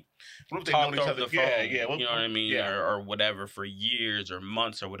they talked over the phone. Yeah. You know what I mean? Yeah. Or whatever for years or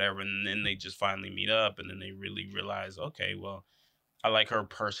months or whatever. And then they just finally meet up and then they really realize, okay, well, I like her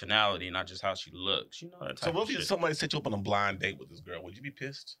personality, not just how she looks. That type so what of shit. If somebody set you up on a blind date with this girl? Would you be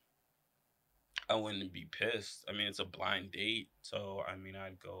pissed? I wouldn't be pissed. I mean, it's a blind date. So, I mean,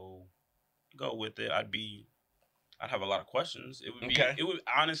 I'd go with it. I'd have a lot of questions. It would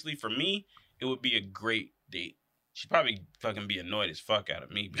honestly, for me, it would be a great date. She'd probably fucking be annoyed as fuck out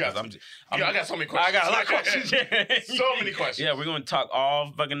of me because I got so many questions. I got a lot of questions. So many questions. Yeah, we're gonna talk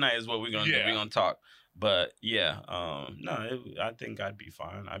all fucking night is what we're gonna do. We're gonna talk. But yeah, I think I'd be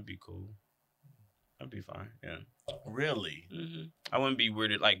fine. I'd be cool. I'd be fine. Yeah. Really? Mm-hmm. I wouldn't be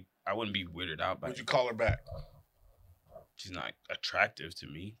weirded. Like, I wouldn't be weirded out by. Would you call her back? She's not attractive to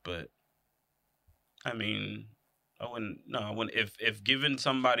me, but I mean, I wouldn't. No, I wouldn't. If given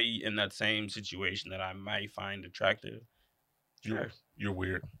somebody in that same situation that I might find attractive, you're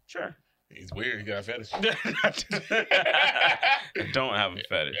weird. Sure. He's weird. He got a fetish. I don't have a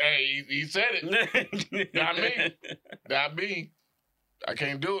fetish. Hey, he said it. Not me. I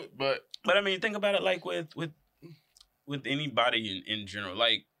can't do it, but I mean, think about it like with anybody in general.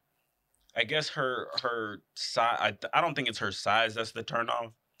 Like, I guess her size. I don't think it's her size that's the turn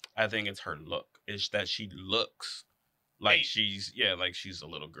off. I think it's her look. It's that she looks like she's a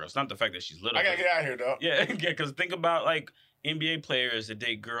little girl. It's not the fact that she's little. I gotta get out of here, though. Yeah, because think about like NBA players that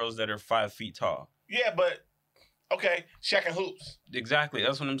date girls that are 5 feet tall. Yeah, but okay, Shaq and hoops. Exactly,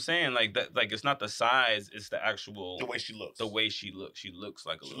 that's what I'm saying. Like that, like it's not the size; it's the actual the way she looks. The way she looks. She looks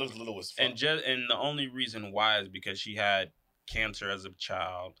like she looks little as fuck. And the only reason why is because she had cancer as a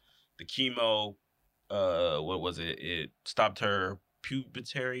child. The chemo, what was it? It stopped her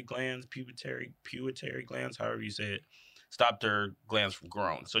pituitary glands, however you say it. stopped her glands from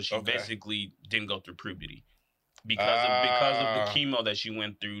growing. So she Okay. basically didn't go through puberty because of the chemo that she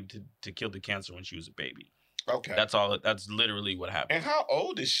went through to kill the cancer when she was a baby. Okay. That's all. That's literally what happened. And how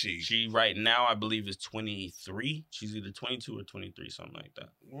old is she? She right now, I believe, is 23. She's either 22 or 23, something like that.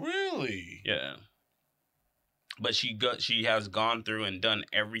 Really? Yeah. But she has gone through and done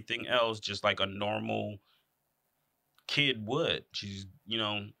everything else just like a normal kid would. She's,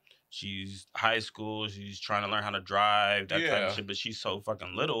 she's high school. She's trying to learn how to drive, that type of shit. But she's so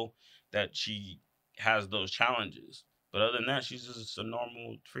fucking little that she has those challenges. But other than that, she's just a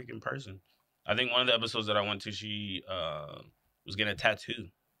normal freaking person. I think one of the episodes that I went to, she was getting a tattoo.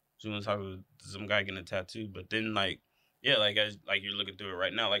 She was talking to some guy getting a tattoo. But then, like you're looking through it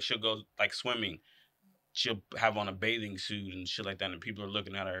right now, like she'll go like swimming. She'll have on a bathing suit and shit like that, and people are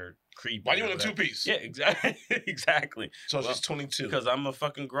looking at her creepy. Why you in a two-piece? Yeah, exactly. Exactly. So she's 22. Because I'm a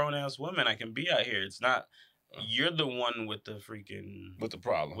fucking grown-ass woman. I can be out here. It's not... You're the one with the freaking... With the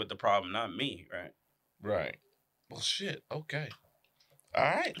problem. With the problem, not me, right? Right. Well, shit. Okay. All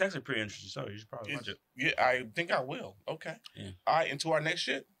right. It's actually a pretty interesting story. You should probably watch it. Yeah, I think I will. Okay. Yeah. All right, into our next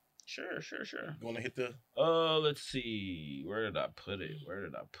shit? Sure. You want to hit the... Let's see. Where did I put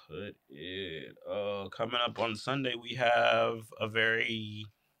it? Coming up on Sunday, we have a very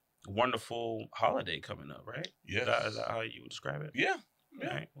wonderful holiday coming up, right? Yeah. Is that how you would describe it? Yeah. All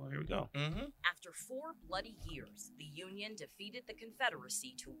right. Well, here we go. Mm-hmm. After 4 bloody years, the Union defeated the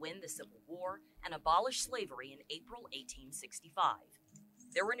Confederacy to win the Civil War and abolish slavery in April 1865.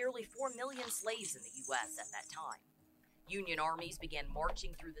 There were nearly 4 million slaves in the U.S. at that time. Union armies began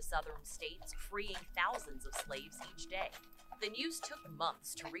marching through the southern states, freeing thousands of slaves each day. The news took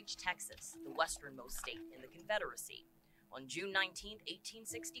months to reach Texas, the westernmost state in the Confederacy. On June 19,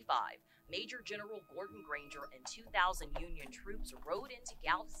 1865, Major General Gordon Granger and 2,000 Union troops rode into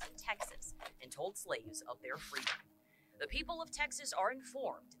Galveston, Texas, and told slaves of their freedom. The people of Texas are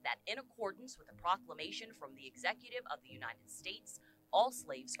informed that in accordance with a proclamation from the Executive of the United States, all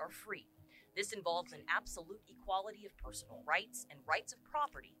slaves are free. This involves an absolute equality of personal rights and rights of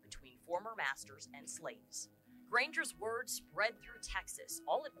property between former masters and slaves. Granger's words spread through Texas.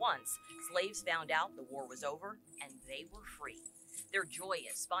 All at once, slaves found out the war was over and they were free. Their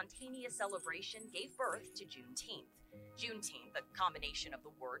joyous, spontaneous celebration gave birth to Juneteenth. Juneteenth, a combination of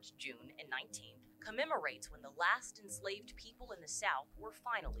the words June and 19th, commemorates when the last enslaved people in the South were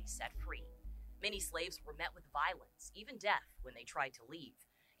finally set free. Many slaves were met with violence, even death, when they tried to leave.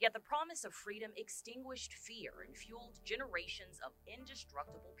 Yet the promise of freedom extinguished fear and fueled generations of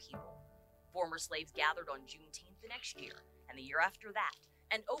indestructible people. Former slaves gathered on Juneteenth the next year, and the year after that.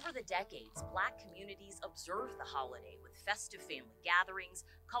 And over the decades, Black communities observed the holiday with festive family gatherings,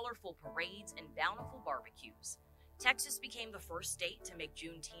 colorful parades, and bountiful barbecues. Texas became the first state to make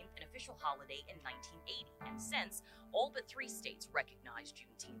Juneteenth an official holiday in 1980, and since, all but 3 states recognize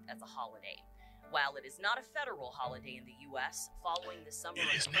Juneteenth as a holiday. While it is not a federal holiday in the U.S., following the summer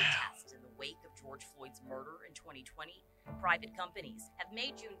of protests in the wake of George Floyd's murder in 2020, private companies have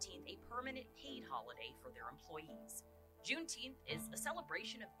made Juneteenth a permanent paid holiday for their employees. Juneteenth is a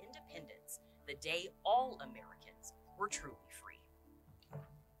celebration of independence, the day all Americans were truly free.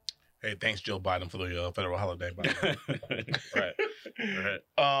 Hey, thanks, Joe Biden, for the federal holiday. Right.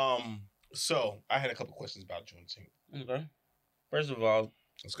 So I had a couple questions about Juneteenth. Okay. First of all,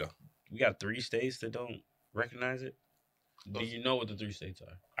 let's go. We got 3 states that don't recognize it. Do you know what the 3 states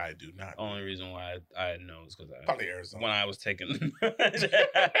are? I do not. Only reason why I know is because probably Arizona. When I was taking, I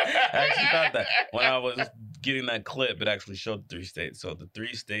actually thought that when I was getting that clip, it actually showed the 3 states. So the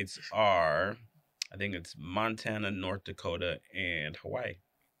 3 states are, I think it's Montana, North Dakota, and Hawaii.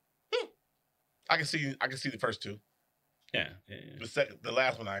 I can see the first 2. Yeah. The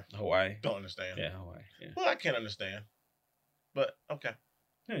last one Hawaii. Don't understand. Yeah, Hawaii. Yeah. Well, I can't understand, but okay.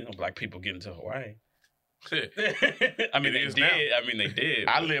 Black people get into Hawaii. I mean, they did.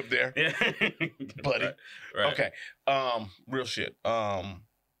 I lived there. Yeah. Buddy. Right. Okay. Real shit. Are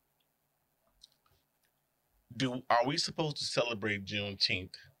we supposed to celebrate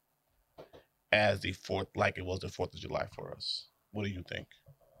Juneteenth as the 4th, like it was the 4th of July for us? What do you think?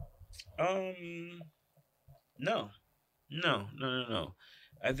 No.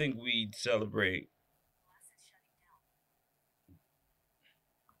 I think we celebrate.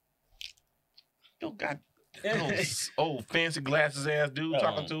 Yo, got those old fancy glasses ass dude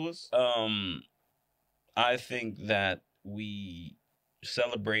talking to us. I think that we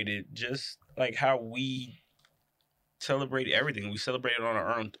celebrated just like how we celebrate everything. We celebrate it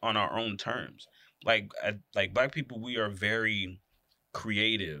on our own terms. Like Black people, we are very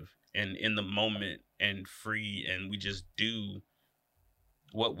creative and in the moment and free, and we just do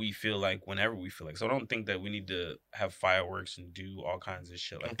what we feel like whenever we feel like. So I don't think that we need to have fireworks and do all kinds of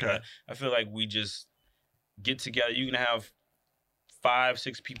shit like that. I feel like we just get together. You can have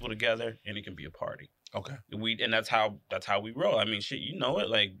 5-6 people together, and it can be a party. Okay. And that's how we roll. I mean, shit, you know it.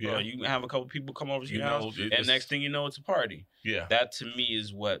 Like, bro, you can have a couple people come over to your house, and next thing you know, it's a party. Yeah. That to me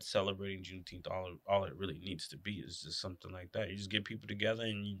is what celebrating Juneteenth all it really needs to be is just something like that. You just get people together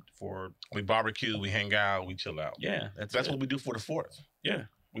and we barbecue, we hang out, we chill out. Yeah, that's what we do for the 4th. Yeah.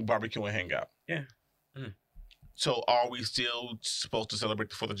 We barbecue and hang out. Yeah. So are we still supposed to celebrate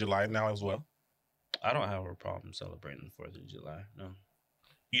the 4th of July now as well? I don't have a problem celebrating the 4th of July. No.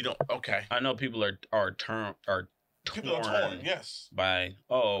 You don't? Okay. I know people are torn. Yes. By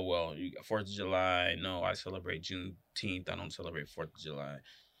you got 4th of July. No, I celebrate Juneteenth. I don't celebrate 4th of July.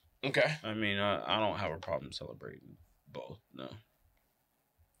 Okay. I mean, I don't have a problem celebrating both. No.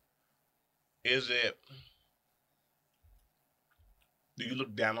 Do you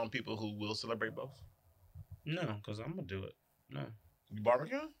look down on people who will celebrate both? No, because I'm gonna do it. No. You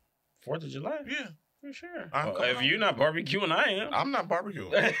barbecue? 4th of July? Yeah. For sure. If you're not barbecuing, I am. I'm not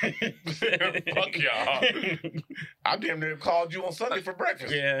barbecuing. Fuck y'all. I damn near called you on Sunday for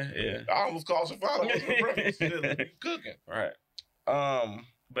breakfast. Yeah. I almost called your father for breakfast. Cooking. Right.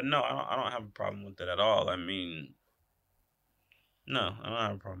 But no, I don't have a problem with it at all. I mean, no, I don't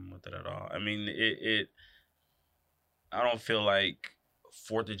have a problem with it at all. I mean, I don't feel like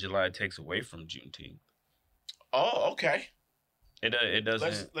 4th of July takes away from Juneteenth. Oh, okay. It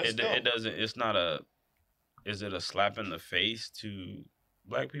doesn't. Let's go. It doesn't. It's not a. Is it a slap in the face to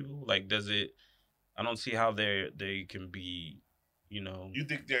Black people? Like, does it? I don't see how they can be. You know. You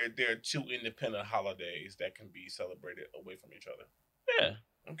think they're two independent holidays that can be celebrated away from each other?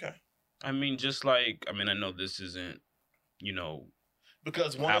 Yeah. Okay. I mean, just like I know this isn't. You know.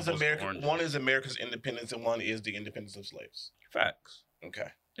 Because one is America's independence and one is the independence of slaves. Facts. Okay.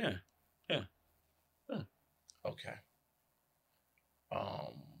 Yeah. Okay.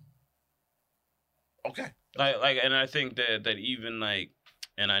 Okay. And I think that even like,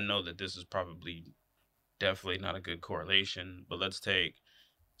 and I know that this is probably definitely not a good correlation, but let's take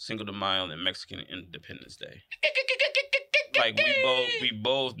Cinco de Mayo and Mexican Independence Day. Like we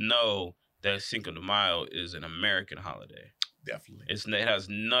both know that Cinco de Mayo is an American holiday. Definitely. It has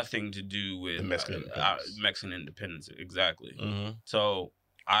nothing to do with Mexican independence. Exactly. Mm-hmm. So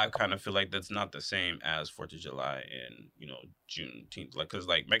I kind of feel like that's not the same as 4th of July and, Juneteenth. Like, because,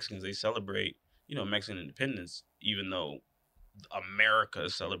 like, Mexicans, they celebrate, Mexican independence, even though America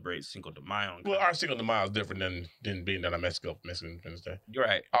celebrates Cinco de Mayo. Well, our Cinco de Mayo is different than being that Mexican Independence Day. You're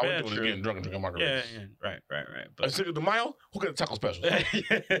right. All we're doing is getting drunk and drinking margaritas. Yeah. Right. But Cinco de Mayo, who got the taco special?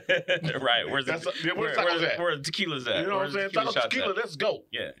 Right. Where's the tacos at? Where the tequila's at? You know what I'm saying? Tequila, let's go.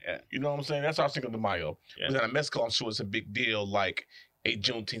 Yeah. You know what I'm saying? That's our Cinco de Mayo. Yeah. But then in Mexico, I'm sure it's a big deal, like a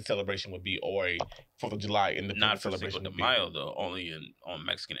Juneteenth celebration would be, or a 4th of July independence celebration. Not for Cinco de Mayo, though. Only on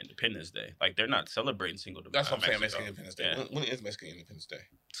Mexican Independence Day. Like, they're not celebrating Cinco de Mayo. That's what I'm saying, Mexican Independence Day. Yeah. When is Mexican Independence Day?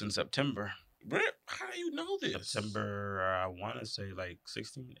 It's in September. How do you know this? September, I want to say like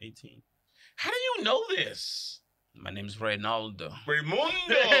 16, 18. How do you know this? My name's Reynaldo.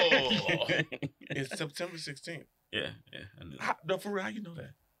 Raymundo! It's September 16th. Yeah. No, for real, how you know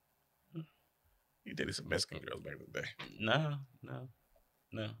that? You dated some Mexican girls back in the day. No.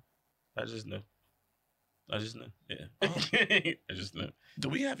 I just know. Yeah. I just know. Do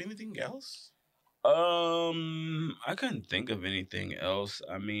we have anything else? I couldn't think of anything else.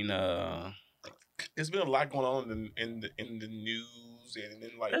 I mean, there's been a lot going on in the news and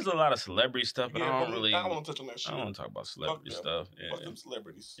in like. There's a lot of celebrity stuff, but I don't want to touch on that shit. I don't want to talk about celebrity stuff. Yeah. Fuck them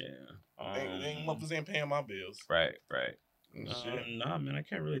celebrities. Yeah. They ain't paying my bills. Right. Nah, man, I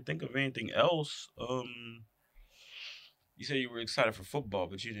can't really think of anything else. You said you were excited for football,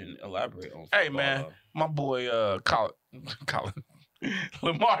 but you didn't elaborate on football. Hey, man, my boy, Colin,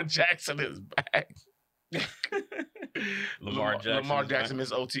 Lamar Jackson is back. Lamar Jackson missed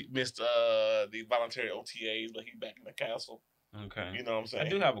the voluntary OTAs, but he's back in the castle. Okay. You know what I'm saying? I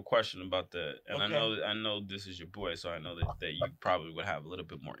do have a question about that. And okay. I know this is your boy, so I know that you probably would have a little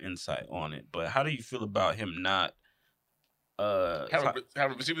bit more insight on it. But how do you feel about him not have a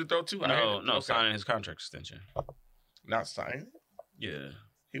receiver to throw to? No, signing his contract extension. Not signing it? Yeah.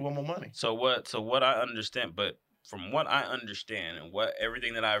 He want more money. So what I understand, but from what I understand and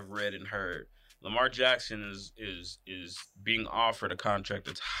everything that I've read and heard, Lamar Jackson is being offered a contract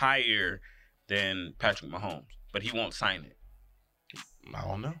that's higher than Patrick Mahomes, but he won't sign it. I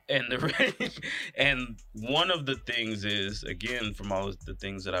don't know. And one of the things is, again, from all the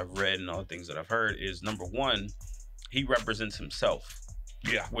things that I've read and all the things that I've heard, is number one, he represents himself.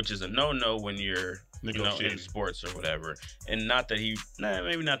 Yeah. which is a no when you're in sports or whatever. And maybe not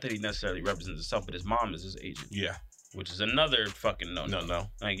that he necessarily represents himself, but his mom is his agent. Yeah. Which is another fucking no.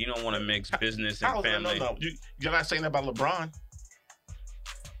 Like, you don't want to mix business and family. No. You're not saying that about LeBron.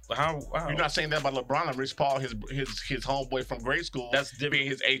 How? You're not saying that about LeBron and Rich Paul, his homeboy from grade school. That's different. Being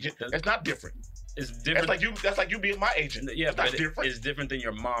his agent. That's not different. It's different. That's like you being my agent. Yeah, but it's different than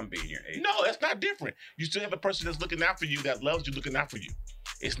your mom being your agent. No, that's not different. You still have a person that's looking out for you, that loves you, looking out for you.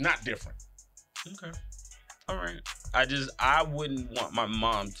 It's not different. Okay. All right. I wouldn't want my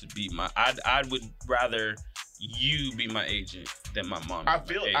mom to be I would rather you be my agent than my mom. I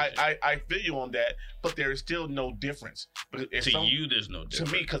feel you on that, but there is still no difference. But you, there's no difference.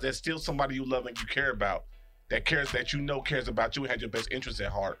 To me, because there's still somebody you love and you care about, that cares about you and has your best interests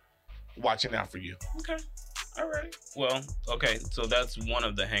at heart, watching out for you. Okay. All right. Well, okay. So that's one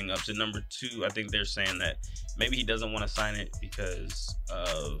of the hang-ups. And number two, I think they're saying that maybe he doesn't want to sign it because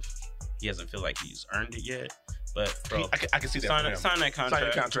he doesn't feel like he's earned it yet. But bro, I can see that. Sign that contract. Sign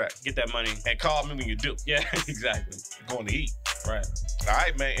the contract. Get that money. And call me when you do. Yeah, exactly. Going to eat. Right. All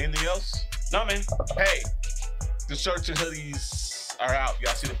right, man. Anything else? No, man. Hey, the shirts and hoodies are out.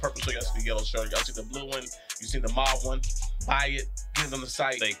 Y'all see the purple shirt. Y'all see the yellow shirt. Y'all see the blue one. You see the mauve one. Buy it. Get it on the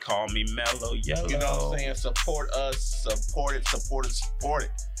site. They call me Mellow Yellow. You know what I'm saying? Support us. Support it.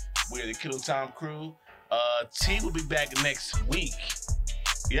 We're the Killing Time crew. T will be back next week.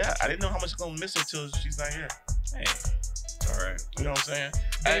 Yeah, I didn't know how much I'm going to miss her until she's not here. Hey, all right. You know what I'm saying?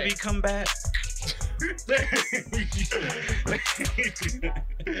 Baby, come back.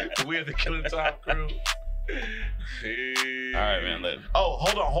 We're the Killing Time crew. All right, man.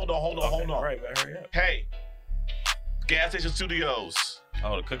 Hold on. All right, man, hurry up. Hey, Gas Station Studios.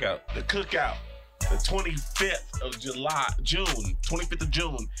 Oh, the cookout. The 25th of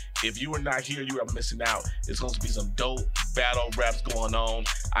June. If you are not here, you are missing out. There's going to be some dope battle raps going on.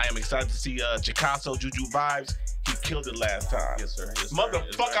 I am excited to see Chicasso Juju Vibes. He killed it last time. Yes, sir.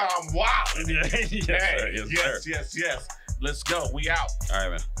 Motherfucker, I'm wild. Yes, sir. Yes. Let's go. We out. All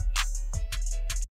right, man.